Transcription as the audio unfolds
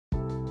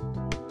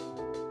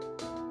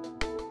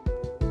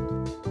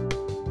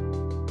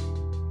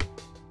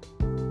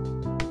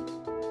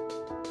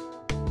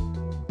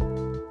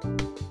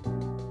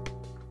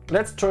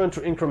let's turn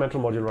to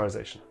incremental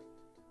modularization.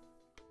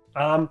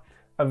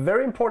 A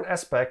very important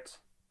aspect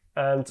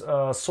and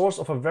a source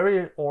of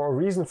a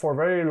reason for a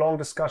very long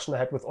discussion I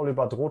had with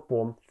Oliver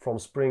Drothbohm from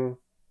Spring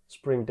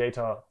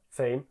Data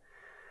fame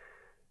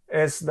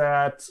is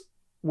that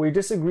we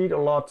disagreed a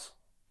lot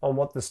on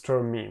what this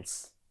term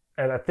means.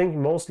 And I think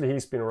mostly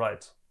he's been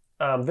right.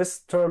 This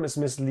term is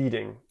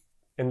misleading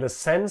in the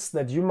sense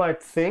that you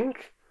might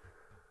think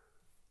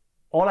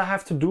all I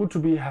have to do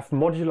to have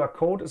modular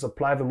code is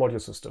apply the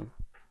module system.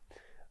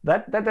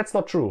 That's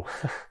not true.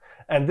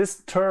 And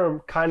this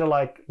term kind of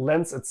like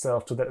lends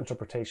itself to that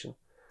interpretation.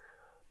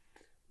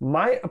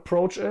 My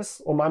approach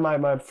is, or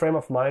my frame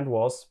of mind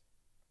was,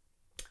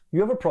 you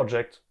have a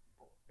project,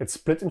 it's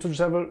split into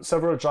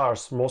several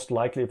jars, most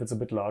likely if it's a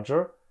bit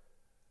larger.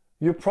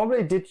 You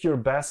probably did your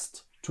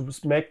best to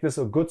make this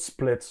a good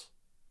split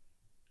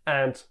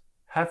and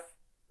have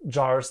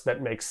jars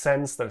that make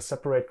sense, that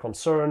separate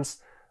concerns.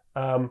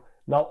 Now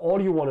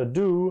all you want to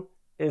do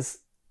is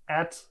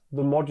add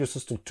the module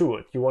system to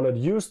it. You want to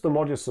use the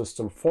module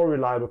system for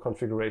reliable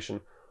configuration,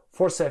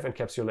 for safe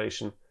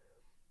encapsulation.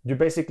 You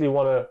basically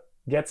want to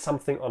get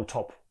something on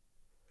top.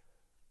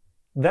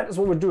 That is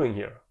what we're doing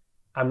here.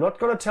 I'm not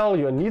going to tell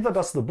you, and neither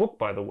does the book,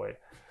 by the way.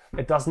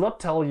 It does not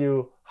tell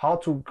you how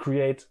to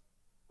create,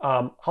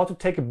 how to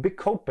take a big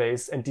code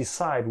base and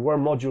decide where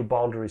module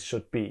boundaries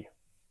should be.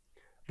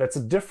 That's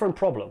a different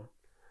problem.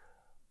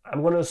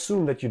 I'm going to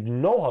assume that you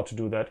know how to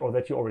do that, or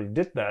that you already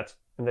did that,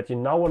 and that you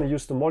now want to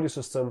use the module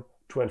system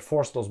to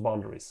enforce those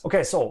boundaries.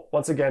 Okay, so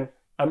once again,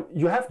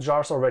 you have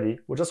jars already.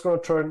 We're just going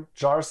to turn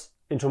jars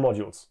into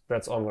modules.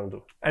 That's all I'm going to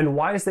do. And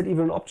why is that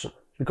even an option?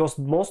 Because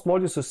most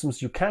module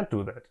systems, you can't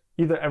do that.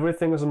 Either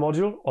everything is a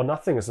module or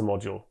nothing is a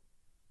module.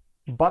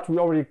 But we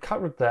already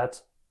covered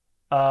that.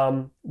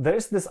 There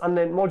is this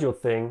unnamed module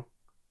thing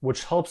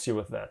which helps you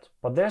with that.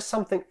 But there's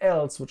something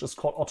else which is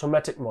called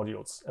automatic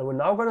modules. And we're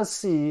now going to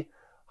see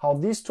how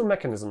these two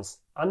mechanisms,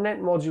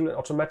 unnamed module and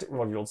automatic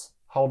modules,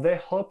 how they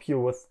help you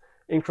with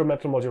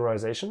incremental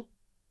modularization.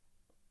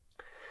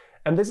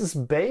 And this is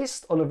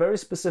based on a very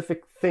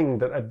specific thing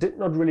that I did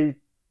not really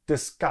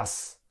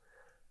discuss.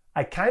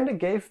 I kind of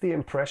gave the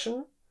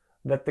impression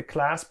that the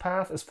class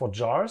path is for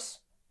jars,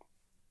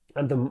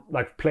 and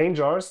like plain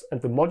jars,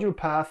 and the module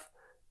path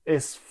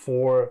is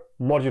for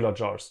modular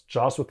jars,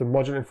 jars with the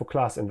module info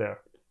class in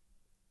there.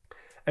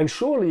 And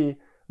surely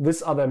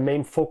these are their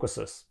main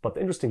focuses. But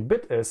the interesting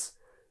bit is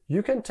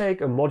you can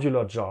take a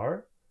modular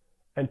jar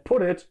and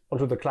put it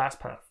onto the class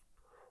path.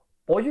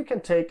 Or you can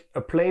take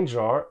a plain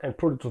jar and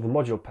put it to the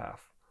module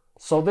path.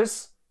 So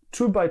this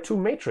 2x2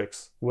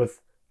 matrix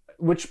with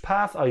which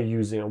path are you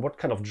using and what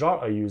kind of jar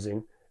are you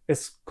using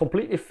is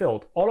completely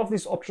filled. All of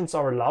these options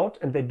are allowed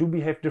and they do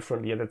behave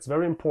differently, and it's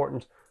very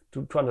important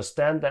to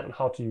understand that and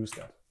how to use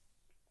that.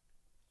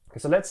 Okay,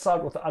 so let's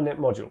start with the unnamed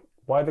module,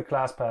 why the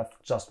class path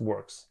just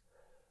works.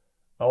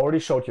 I already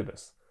showed you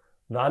this.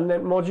 The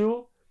unnamed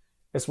module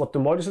is what the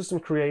module system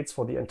creates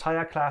for the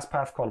entire class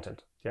path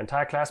content. The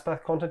entire class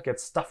path content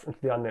gets stuffed into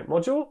the unnamed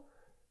module,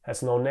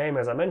 has no name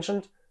as I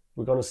mentioned.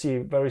 We're going to see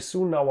very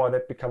soon now why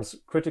that becomes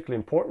critically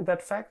important,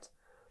 that fact.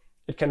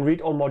 It can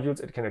read all modules,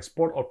 it can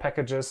export all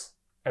packages,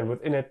 and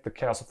within it the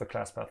chaos of the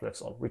class path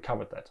lives on. We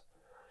covered that.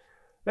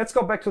 Let's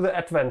go back to the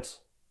Advent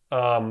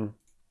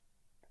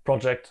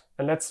project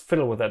and let's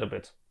fiddle with that a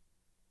bit.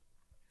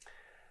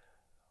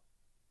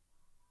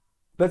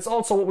 That's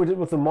also what we did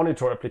with the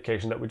monitor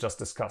application that we just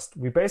discussed.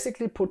 We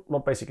basically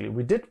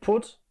we did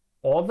put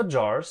all the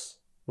jars,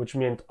 which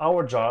meant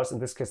our jars, in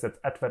this case that's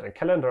Advent and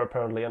Calendar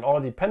apparently, and all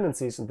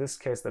dependencies, in this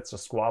case that's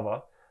just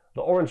Guava.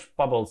 The orange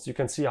bubbles, you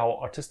can see how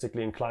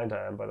artistically inclined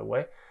I am, by the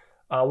way.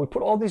 We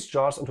put all these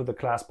jars into the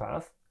class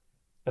path,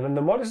 and then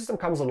the module system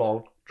comes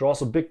along,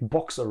 draws a big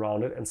box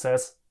around it and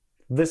says,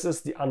 this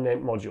is the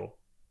unnamed module.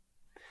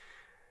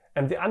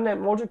 And the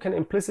unnamed module can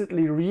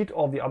implicitly read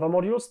all the other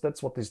modules.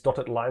 That's what these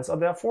dotted lines are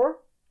there for.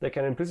 They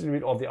can implicitly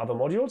read all the other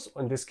modules,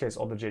 in this case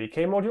all the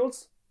JDK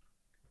modules,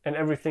 and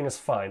everything is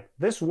fine.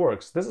 This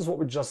works. This is what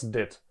we just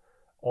did.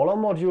 All our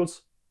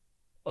modules,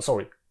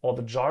 all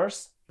the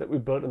jars that we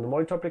built in the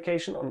monitor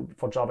application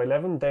for Java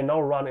 11, they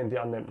now run in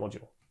the unnamed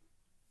module.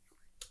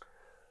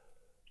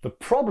 The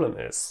problem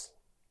is,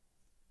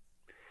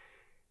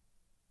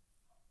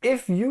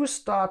 if you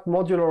start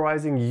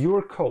modularizing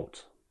your code,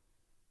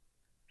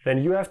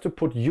 then you have to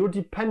put your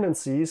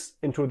dependencies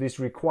into these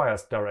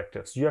requires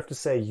directives. You have to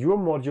say your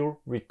module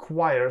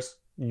requires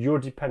your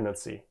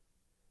dependency.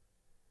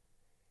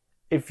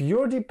 If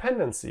your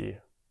dependency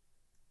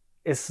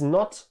is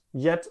not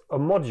yet a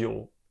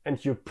module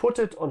and you put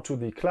it onto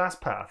the class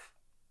path,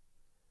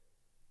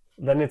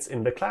 then it's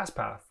in the class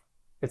path.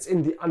 It's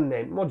in the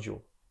unnamed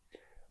module.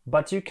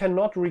 But you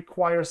cannot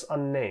requires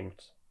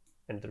unnamed.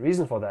 And the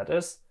reason for that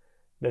is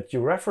that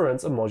you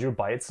reference a module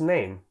by its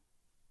name.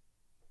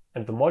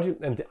 And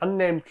the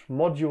unnamed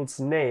module's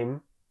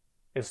name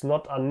is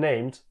not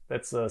unnamed.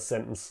 That's a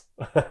sentence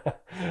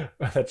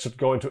that should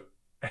go into.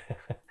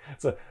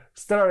 It's a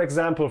stellar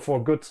example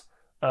for good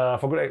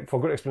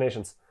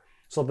explanations.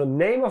 So the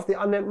name of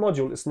the unnamed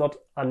module is not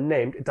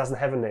unnamed. It doesn't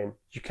have a name.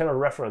 You cannot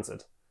reference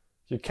it.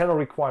 You cannot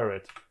require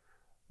it.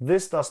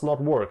 This does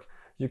not work.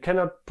 You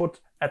cannot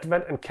put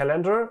advent and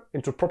calendar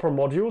into proper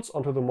modules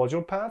onto the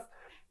module path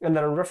and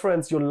then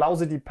reference your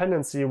lousy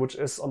dependency which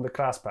is on the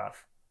class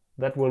path.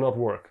 That will not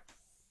work.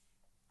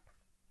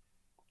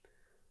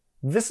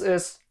 This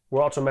is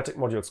where automatic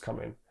modules come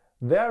in.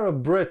 They're a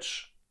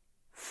bridge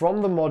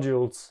from the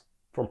modules,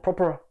 from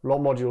proper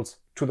modules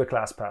to the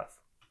class path.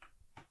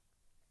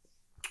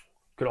 You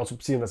could also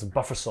see them as a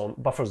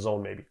buffer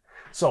zone maybe.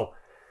 So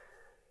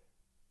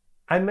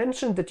I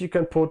mentioned that you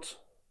can put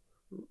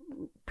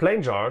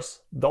plain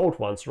jars, the old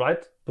ones,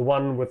 right? The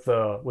one with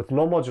no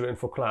modular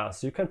info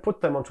class, you can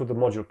put them onto the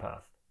module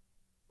path.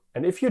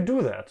 And if you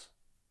do that,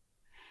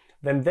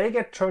 then they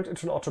get turned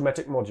into an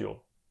automatic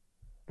module.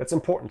 That's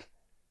important.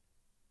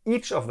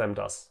 Each of them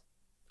does.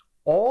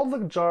 All the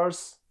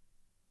jars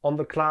on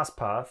the class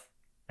path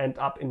end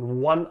up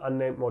in one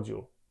unnamed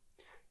module.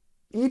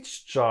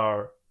 Each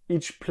jar,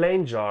 each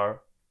plain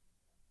jar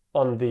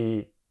on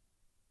the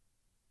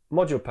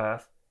module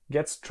path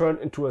gets turned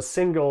into a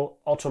single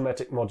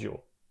automatic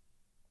module.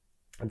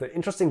 And the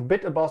interesting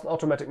bit about an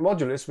automatic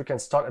module is we can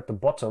start at the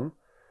bottom.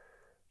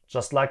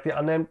 Just like the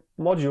unnamed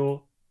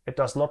module, it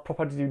does not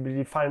properly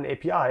define an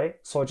API,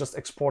 so it just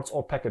exports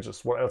all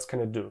packages. What else can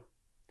it do?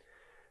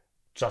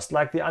 Just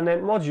like the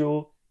unnamed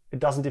module, it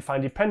doesn't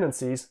define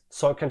dependencies,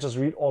 so it can just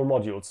read all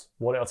modules.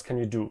 What else can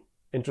you do?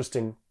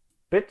 Interesting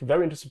bit,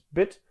 very interesting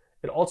bit.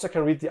 It also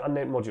can read the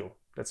unnamed module.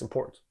 That's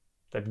important.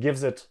 That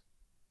gives it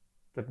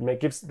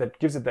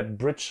that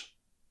bridge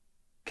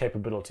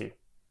capability.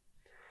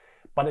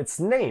 But its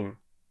name,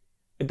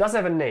 it does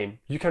have a name.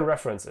 You can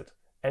reference it.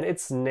 And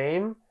its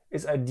name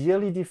is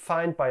ideally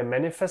defined by a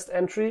manifest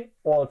entry,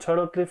 or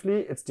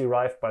alternatively, it's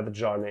derived by the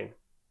jar name.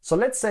 So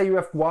let's say you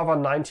have guava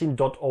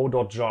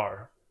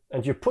 19.0.jar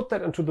and you put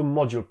that into the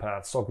module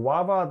path. So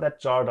guava, that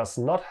jar does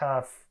not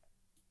have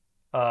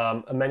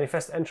a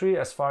manifest entry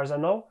as far as I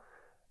know.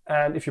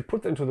 And if you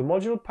put it into the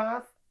module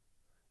path,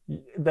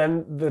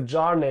 then the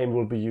jar name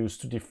will be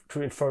used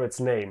to infer its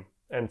name.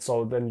 And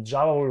so then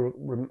Java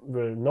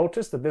will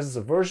notice that this is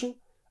a version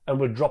and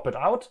will drop it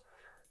out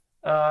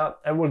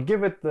and will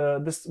give it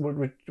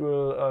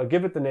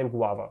give it the name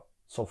guava.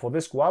 So for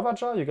this guava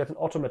jar, you get an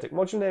automatic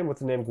module name with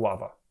the name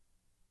guava.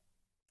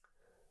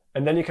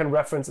 And then you can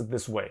reference it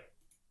this way.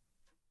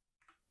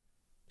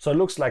 So it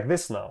looks like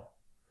this now.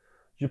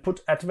 You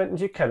put advent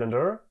into your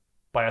calendar.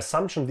 By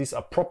assumption, these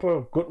are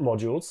proper good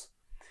modules.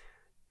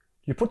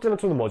 You put them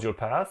into the module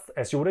path,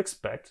 as you would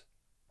expect.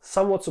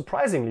 Somewhat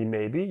surprisingly,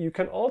 maybe, you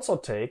can also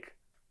take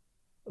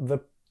the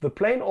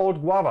plain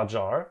old guava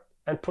jar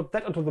and put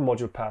that into the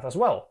module path as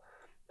well.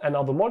 And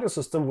now the module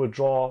system will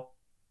draw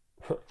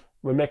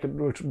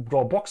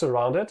a box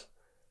around it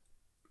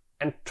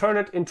and turn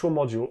it into a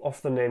module of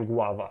the name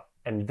guava.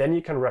 And then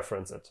you can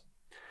reference it.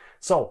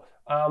 So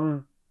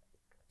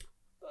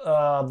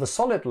the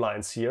solid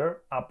lines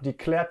here are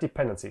declared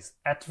dependencies.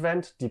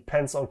 Advent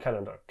depends on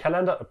calendar.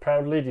 Calendar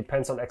apparently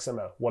depends on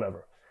XML,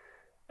 whatever.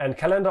 And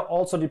calendar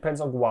also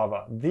depends on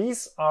guava.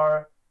 These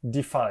are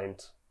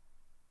defined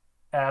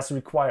as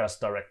requires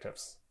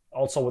directives.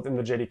 Also within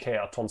the JDK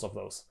are tons of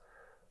those.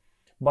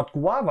 But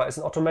guava is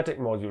an automatic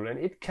module and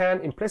it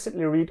can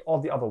implicitly read all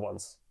the other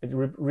ones. It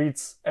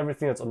reads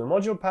everything that's on the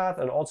module path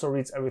and also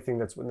reads everything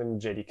that's within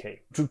the JDK.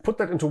 To put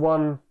that into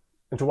one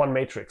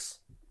matrix,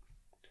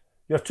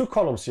 you have two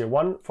columns here,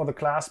 one for the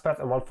class path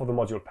and one for the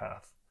module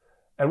path.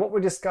 And what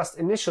we discussed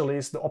initially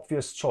is the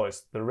obvious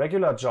choice. The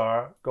regular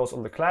jar goes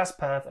on the class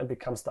path and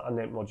becomes the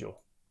unnamed module.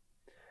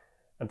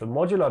 And the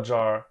modular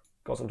jar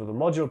goes into the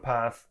module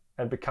path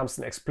and becomes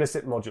an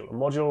explicit module, a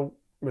module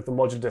with the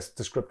module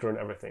descriptor and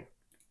everything.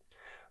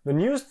 The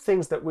new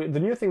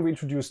thing we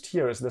introduced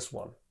here is this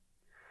one.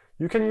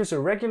 You can use a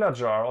regular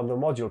jar on the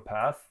module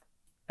path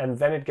and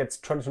then it gets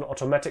turned into an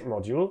automatic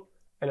module.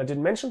 And I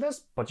didn't mention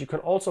this, but you can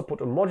also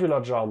put a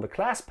modular jar on the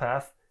class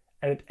path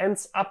and it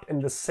ends up in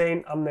the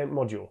same unnamed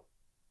module.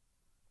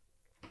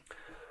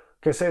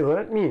 Okay, so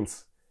that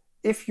means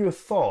if you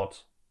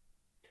thought,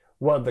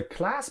 well, the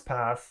class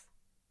path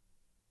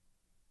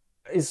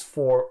is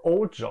for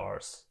old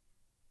jars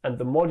and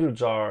the module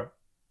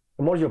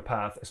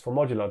path is for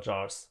modular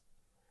jars,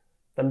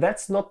 then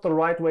that's not the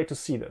right way to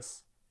see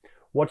this.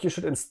 What you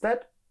should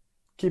instead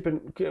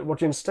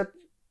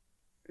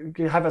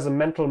have as a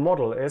mental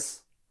model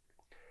is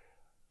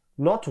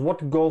not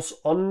what goes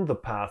on the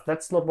path.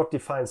 That's not what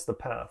defines the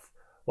path.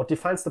 What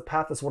defines the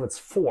path is what it's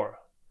for.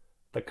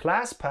 The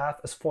class path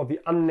is for the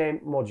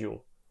unnamed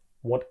module.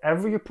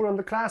 Whatever you put on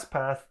the class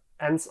path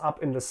ends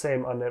up in the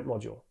same unnamed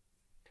module.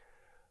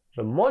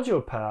 The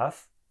module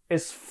path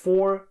is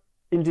for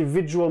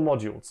individual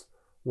modules.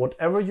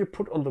 Whatever you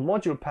put on the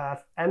module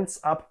path ends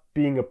up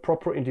being a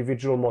proper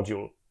individual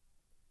module.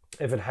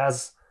 If it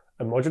has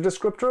a module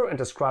descriptor and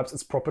describes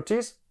its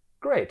properties,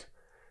 great.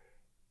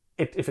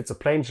 If it's a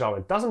plain jar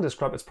and doesn't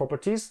describe its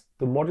properties,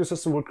 the module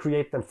system will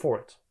create them for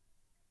it.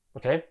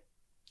 Okay?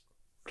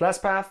 Class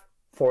path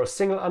for a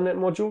single unnamed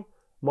module,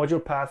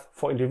 module path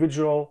for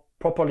individual,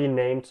 properly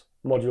named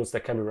modules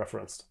that can be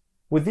referenced.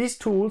 With these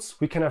tools,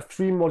 we can have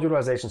three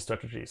modularization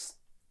strategies.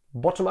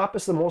 Bottom up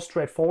is the most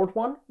straightforward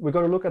one. We're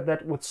going to look at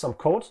that with some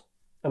code.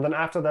 And then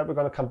after that, we're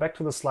going to come back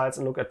to the slides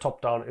and look at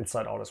top down,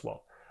 inside out as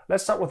well.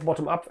 Let's start with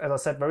bottom up. As I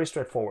said, very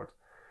straightforward.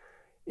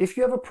 If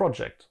you have a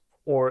project,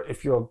 or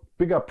if your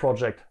bigger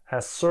project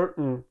has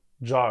certain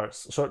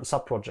jars, certain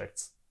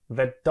subprojects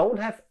that don't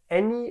have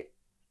any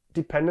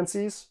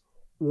dependencies,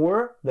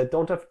 or that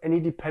don't have any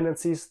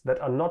dependencies that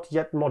are not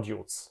yet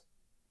modules,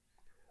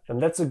 then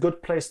that's a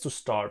good place to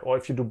start. Or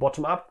if you do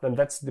bottom up, then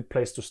that's the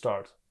place to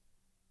start.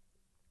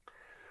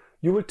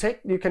 You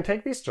can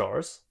take these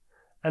jars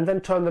and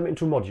then turn them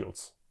into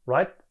modules,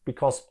 right?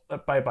 Because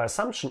by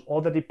assumption,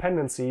 all the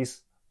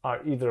dependencies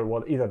are either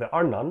there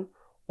are none,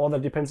 or the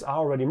dependencies are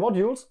already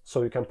modules,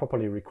 so you can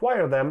properly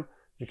require them.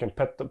 You can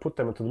put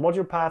them into the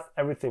module path,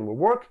 everything will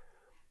work.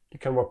 You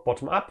can work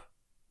bottom up,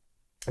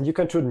 and you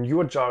can turn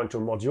your jar into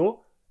a module.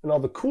 And now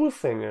the cool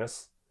thing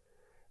is,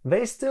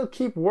 they still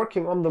keep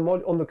working on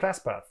the class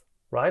path,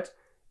 right?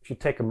 If you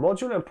take a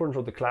module and put it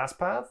into the class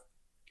path,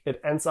 it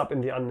ends up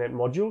in the unnamed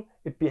module.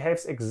 It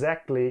behaves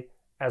exactly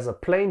as a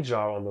plain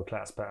jar on the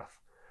class path.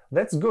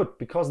 That's good,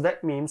 because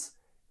that means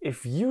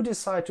if you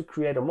decide to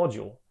create a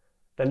module,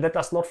 then that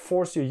does not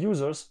force your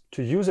users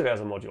to use it as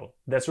a module.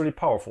 That's really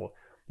powerful.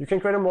 You can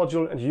create a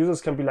module and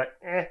users can be like,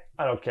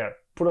 I don't care.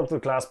 Put them to the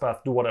class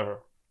path, do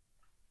whatever.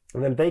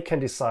 And then they can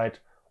decide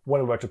when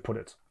and where to put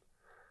it.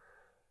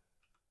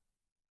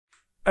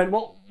 And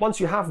well, once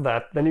you have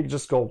that, then you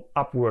just go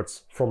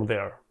upwards from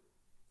there.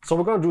 So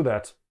we're going to do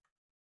that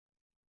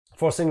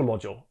for a single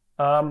module.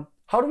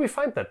 How do we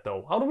find that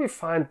though? How do we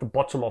find the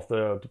bottom of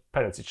the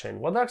dependency chain?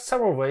 Well, there are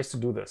several ways to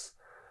do this.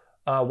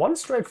 One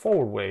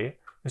straightforward way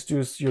is to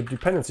use your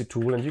dependency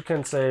tool, and you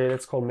can say,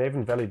 let's call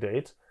Maven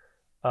validate.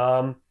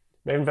 Maven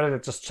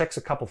validate just checks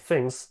a couple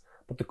things,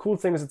 but the cool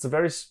thing is it's a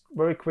very,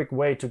 very quick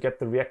way to get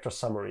the reactor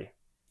summary.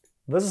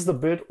 This is the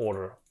build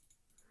order.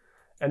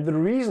 And the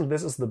reason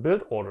this is the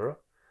build order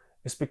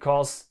is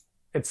because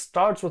it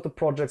starts with the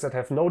projects that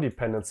have no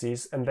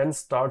dependencies and then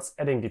starts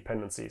adding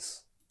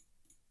dependencies.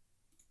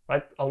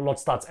 Right? Oh, not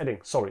starts adding,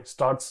 sorry,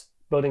 starts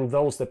building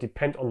those that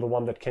depend on the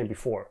one that came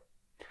before.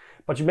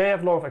 But you may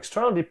have a lot of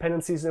external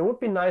dependencies, and it would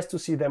be nice to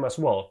see them as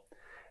well.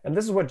 And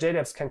this is where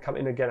JDEPs can come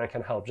in again and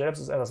can help.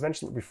 JDEPs, as I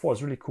mentioned before,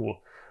 is really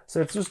cool. So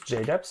let's use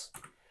JDEPs,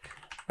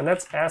 and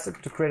let's ask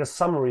it to create a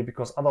summary,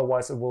 because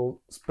otherwise it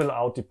will spill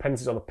out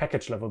dependencies on the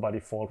package level by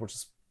default, which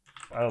is,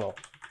 I don't know,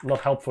 not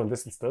helpful in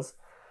this instance.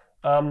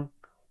 Want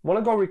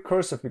to go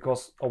recursive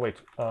because, oh wait,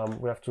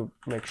 we have to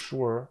make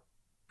sure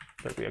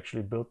that we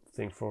actually build the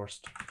thing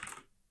first.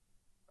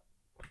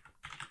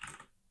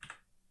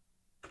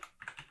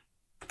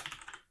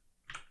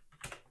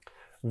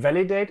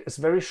 Validate is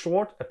very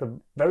short. At the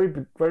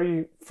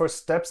very first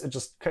steps, it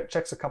just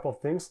checks a couple of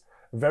things.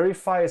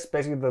 Verify is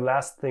basically the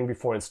last thing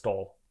before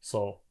install.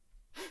 So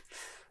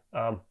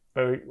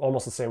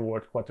almost the same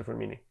word, quite different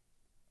meaning.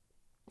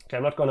 Okay,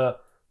 I'm not gonna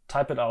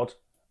type it out.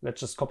 Let's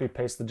just copy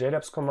paste the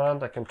JDEPs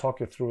command. I can talk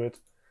you through it.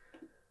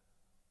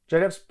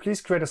 JDEPs,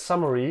 please create a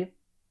summary.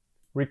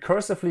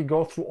 Recursively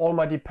go through all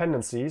my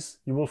dependencies.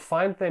 You will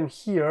find them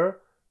here.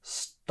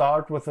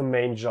 Start with the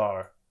main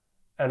jar.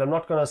 And I'm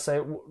not going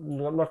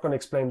to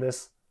explain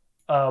this.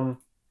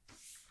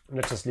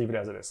 Let's just leave it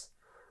as it is.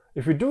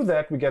 If we do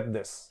that, we get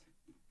this.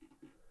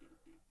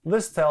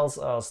 This tells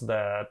us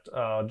that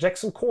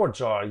Jackson Core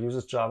jar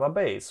uses Java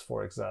Base,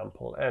 for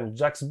example, and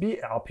Jax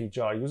BRP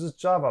jar uses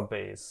Java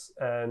Base,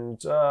 and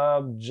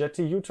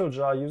Jetty Util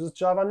jar uses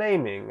Java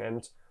naming,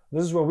 and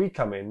this is where we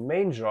come in.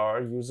 Main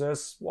jar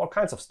uses all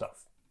kinds of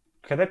stuff.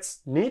 Okay,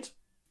 that's neat.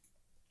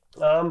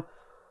 What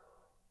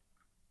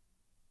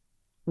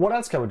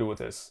else can we do with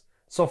this?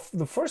 So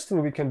the first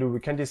thing we can do, we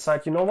can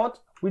decide, you know what?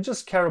 We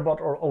just care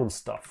about our own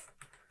stuff.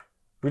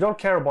 We don't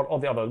care about all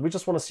the others. We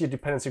just want to see a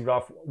dependency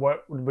graph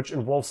which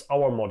involves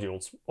our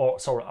modules, or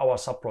sorry, our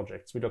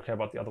subprojects. We don't care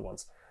about the other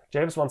ones.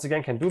 JDEPs once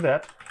again can do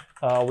that.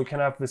 We can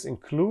have this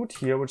include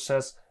here, which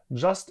says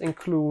just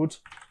include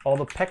all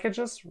the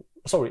packages.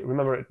 Sorry,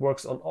 remember it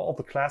works on all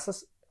the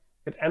classes.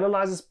 It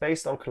analyzes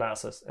based on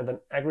classes and then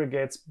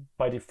aggregates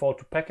by default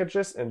to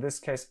packages. In this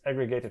case,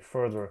 aggregated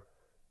further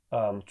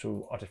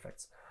to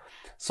artifacts.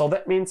 So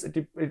that means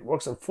it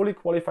works on fully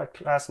qualified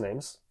class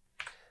names.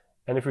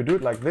 And if we do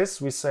it like this,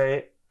 we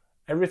say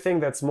everything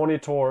that's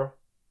monitor,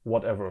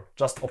 whatever,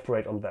 just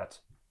operate on that.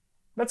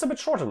 That's a bit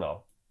shorter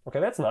now.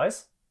 Okay, that's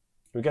nice.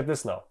 We get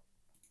this now.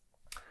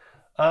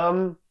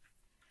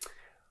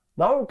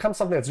 Now comes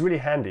something that's really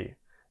handy.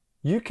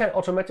 You can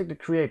automatically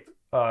create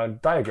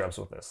diagrams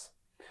with this.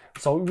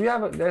 So we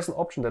have there's an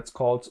option that's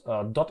called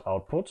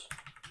 .output.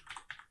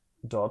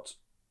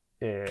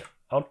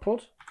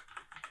 .output.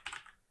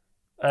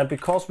 And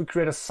because we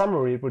create a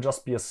summary, it will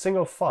just be a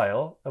single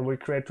file, and we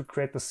create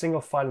the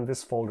single file in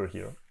this folder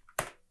here.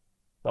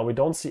 Now we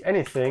don't see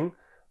anything,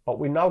 but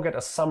we now get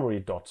a summary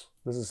dot.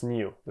 This is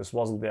new. This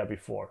wasn't there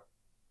before.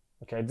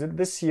 Okay,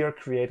 this here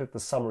created the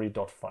summary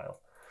dot file.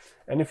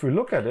 And if we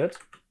look at it,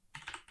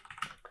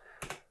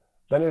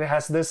 then it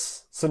has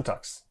this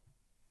syntax.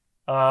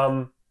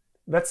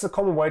 That's a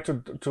common way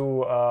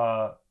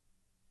to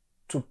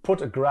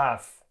put a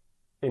graph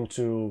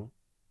into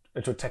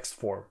into text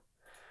form.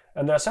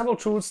 And there are several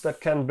tools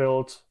that can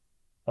build,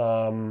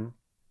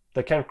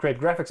 that can create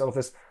graphics out of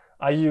this.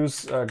 I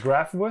use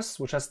GraphViz,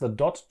 which has the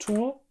dot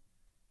tool.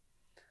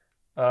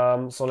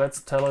 So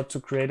let's tell it to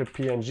create a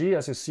PNG.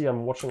 As you see,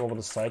 I'm watching over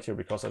the side here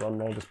because I don't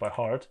know this by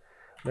heart.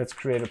 Let's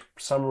create a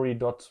summary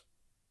dot.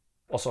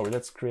 Oh, sorry,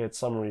 let's create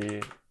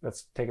summary.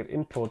 Let's take it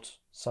input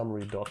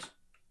summary dot.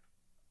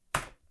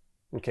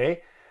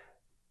 Okay.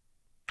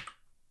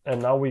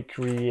 And now we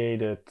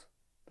created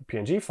the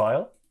PNG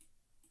file,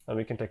 and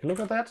we can take a look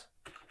at that.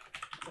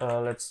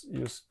 Let's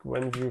use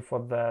GwenView for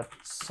that,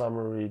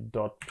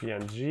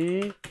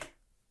 summary.png.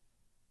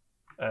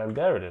 And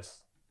there it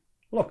is.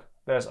 Look,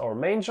 there's our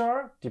main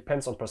jar,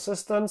 depends on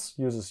persistence,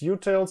 uses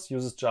utils,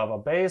 uses Java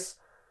base,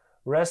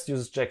 REST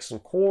uses Jackson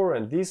core,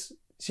 and these,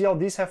 see how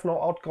these have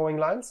no outgoing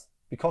lines?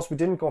 Because we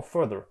didn't go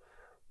further.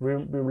 We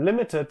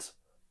limited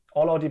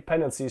all our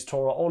dependencies to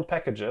our own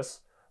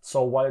packages.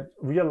 So while it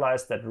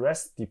realized that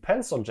REST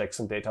depends on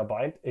Jackson data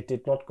bind, it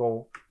did not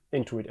go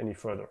into it any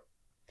further.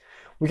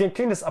 We can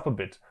clean this up a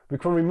bit. We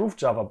can remove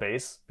Java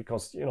base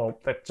because, you know,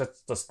 that's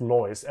just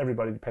noise.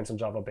 Everybody depends on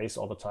Java base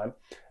all the time.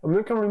 And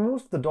we can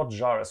remove the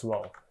 .jar as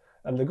well.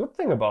 And the good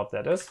thing about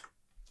that is,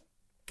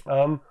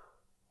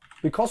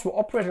 because we're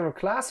operating on a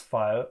class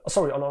file,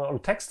 sorry, on a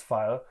text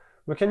file,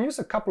 we can use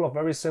a couple of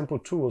very simple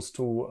tools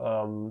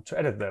to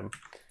edit them.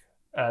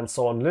 And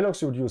so on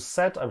Linux, you would use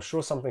set. I'm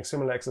sure something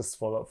similar exists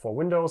for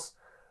Windows.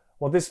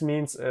 What this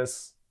means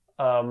is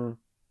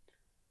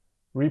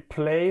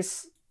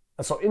replace,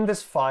 so in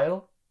this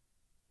file,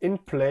 in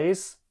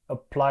place,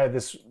 apply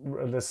this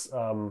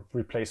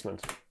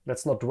replacement.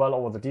 Let's not dwell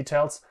over the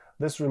details.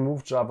 This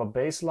removed Java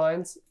base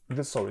lines.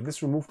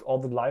 This removed all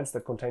the lines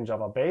that contain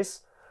Java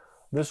base.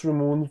 This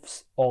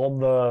removes all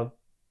the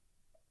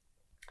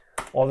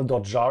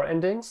 .jar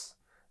endings,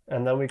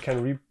 and then we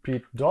can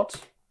repeat dot.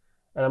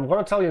 And I'm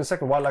going to tell you in a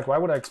second why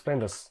would I explain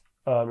this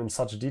in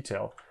such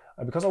detail?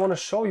 Because I want to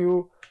show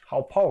you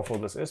how powerful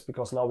this is,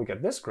 because now we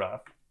get this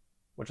graph,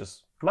 which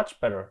is much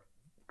better,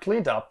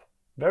 cleaned up,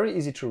 very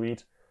easy to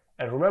read.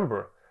 And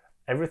remember,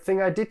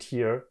 everything I did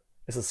here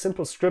is a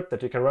simple script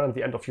that you can run at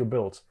the end of your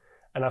build.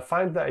 And I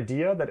find the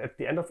idea that at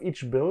the end of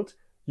each build,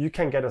 you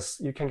can get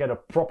a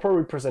proper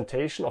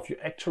representation of your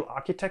actual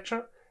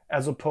architecture,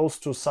 as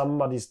opposed to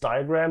somebody's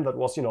diagram that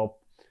was, you know,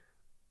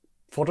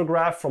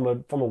 photographed from a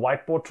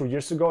whiteboard 2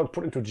 years ago and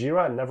put into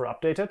Jira and never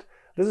updated.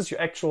 This is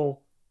your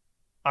actual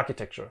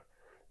architecture.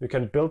 You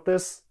can build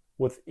this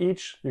with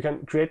each, you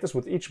can create this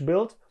with each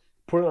build,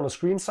 put it on a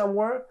screen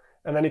somewhere,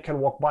 and then you can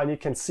walk by and you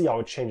can see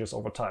how it changes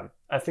over time.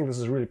 I think this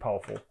is really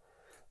powerful.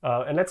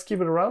 And let's keep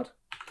it around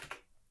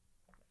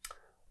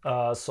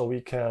so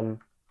we can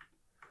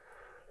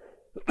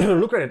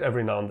look at it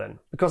every now and then,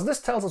 because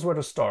this tells us where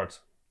to start.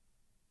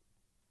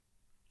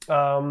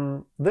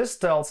 This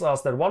tells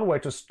us that one way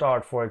to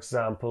start, for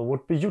example,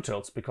 would be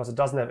utils, because it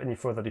doesn't have any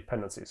further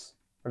dependencies.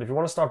 And if you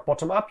want to start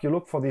bottom up, you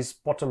look for these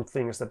bottom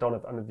things that don't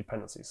have any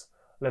dependencies.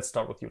 Let's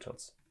start with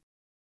utils.